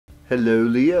Hello,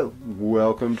 Leo.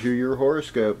 Welcome to your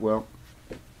horoscope. Well,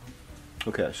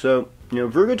 okay, so,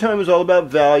 Virgo time is all about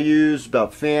values,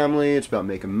 about family, it's about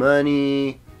making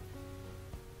money,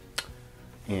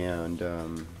 and,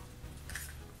 and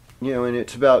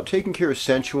it's about taking care of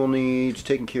sensual needs,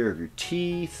 taking care of your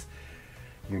teeth,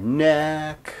 your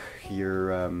neck,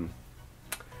 your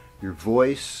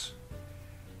voice,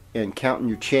 and counting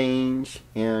your change,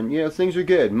 and, things are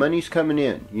good. Money's coming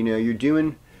in, you're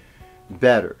doing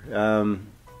better.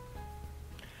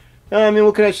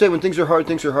 What can I say? When things are hard,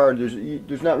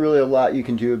 there's not really a lot you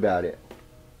can do about it.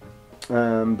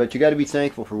 But you got to be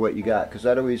thankful for what you got, because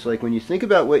that always, when you think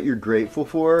about what you're grateful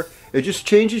for, it just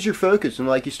changes your focus,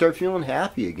 and you start feeling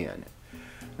happy again.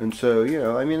 And so,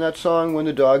 that song, "When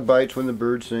the Dog Bites, When the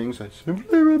Bird Sings," I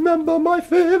simply remember my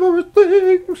favorite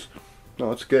things.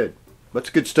 No, it's good. That's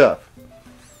good stuff.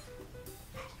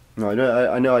 No, I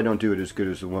know I don't do it as good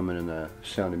as the woman in The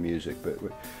Sound of Music,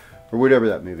 or whatever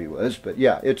that movie was. But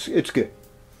yeah, it's good.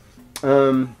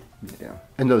 Yeah,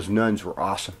 and those nuns were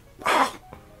awesome.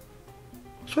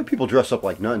 That's why people dress up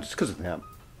like nuns. It's because of them.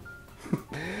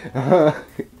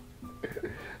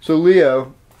 So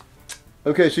Leo,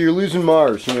 okay, so you're losing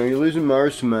Mars. You're losing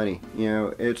Mars to money.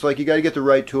 It's like you got to get the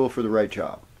right tool for the right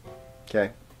job.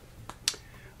 Okay.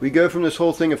 We go from this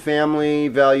whole thing of family,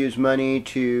 values, money,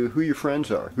 to who your friends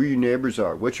are, who your neighbors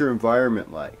are, what's your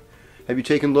environment like. Have you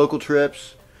taken local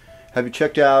trips? Have you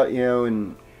checked out,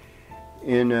 in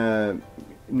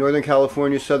Northern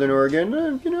California, Southern Oregon?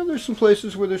 There's some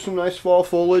places where there's some nice fall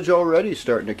foliage already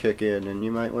starting to kick in, and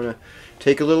you might want to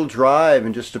take a little drive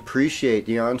and just appreciate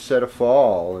the onset of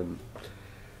fall, and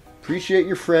appreciate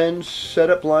your friends,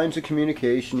 set up lines of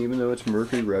communication, even though it's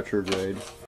Mercury retrograde.